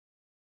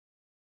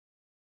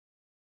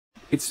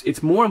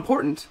it's more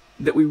important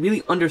that we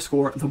really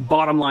underscore the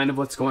bottom line of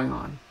what's going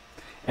on.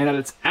 And at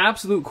its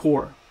absolute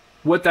core,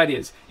 what that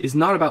is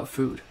not about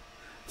food.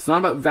 It's not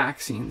about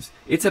vaccines.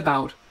 It's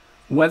about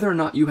whether or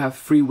not you have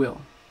free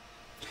will.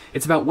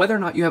 It's about whether or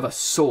not you have a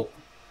soul.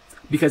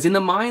 Because in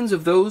the minds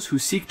of those who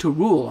seek to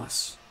rule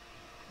us,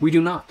 we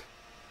do not.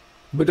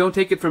 But don't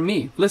take it from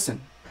me.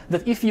 Listen.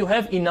 That if you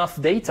have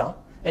enough data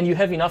and you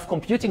have enough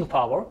computing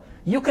power,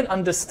 you can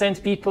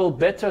understand people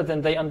better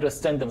than they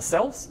understand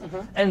themselves,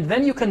 and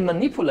then you can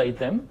manipulate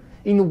them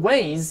in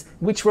ways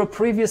which were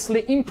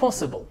previously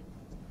impossible.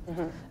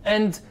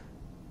 And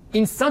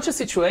in such a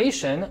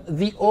situation,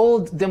 the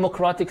old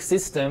democratic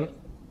system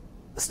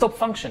stopped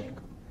functioning.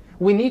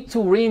 We need to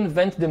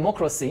reinvent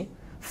democracy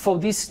for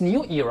this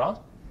new era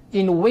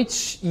in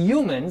which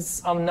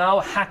humans are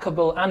now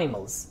hackable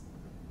animals.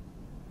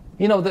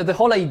 You know, the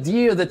whole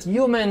idea that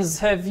humans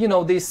have, you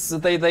know,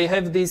 they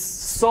have this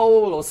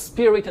soul or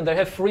spirit and they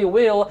have free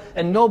will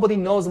and nobody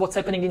knows what's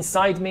happening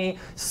inside me.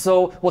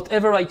 So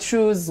whatever I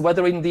choose,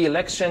 whether in the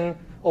election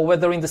or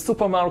whether in the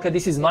supermarket,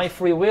 this is my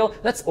free will,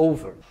 that's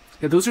over.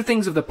 Yeah, those are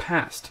things of the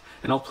past.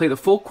 And I'll play the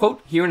full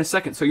quote here in a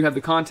second so you have the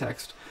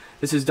context.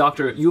 This is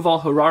Dr.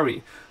 Yuval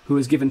Harari, who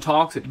has given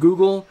talks at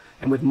Google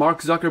and with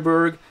Mark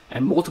Zuckerberg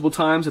and multiple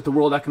times at the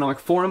World Economic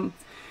Forum.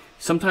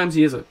 Sometimes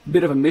he has a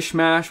bit of a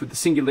mishmash with the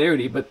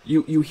singularity, but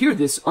you hear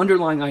this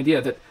underlying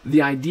idea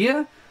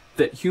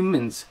that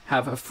humans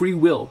have a free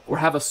will or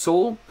have a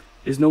soul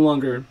is no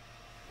longer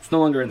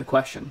in the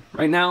question.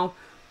 Right now,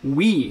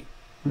 we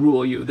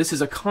rule you. This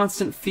is a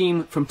constant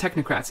theme from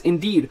technocrats.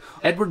 Indeed,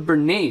 Edward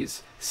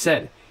Bernays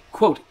said,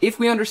 quote, "If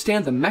we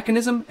understand the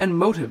mechanism and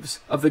motives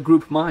of the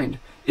group mind,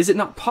 is it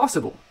not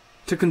possible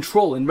to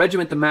control and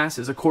regiment the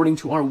masses according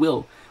to our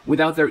will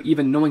without their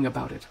even knowing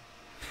about it?"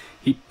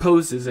 He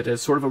poses it as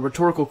sort of a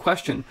rhetorical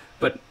question,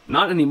 but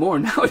not anymore.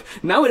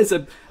 Now it is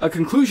a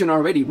conclusion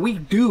already. We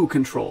do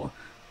control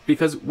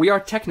because we are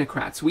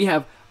technocrats. We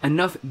have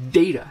enough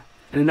data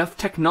and enough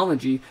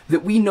technology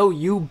that we know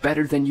you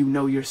better than you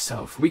know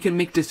yourself. We can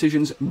make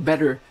decisions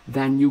better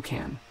than you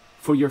can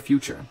for your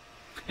future.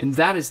 And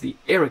that is the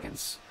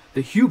arrogance,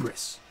 the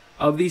hubris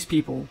of these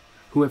people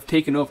who have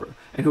taken over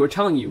and who are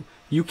telling you,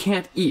 you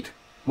can't eat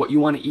what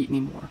you want to eat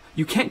anymore.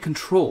 You can't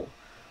control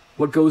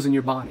what goes in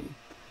your body,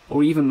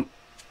 or even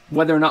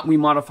whether or not we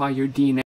modify your DNA.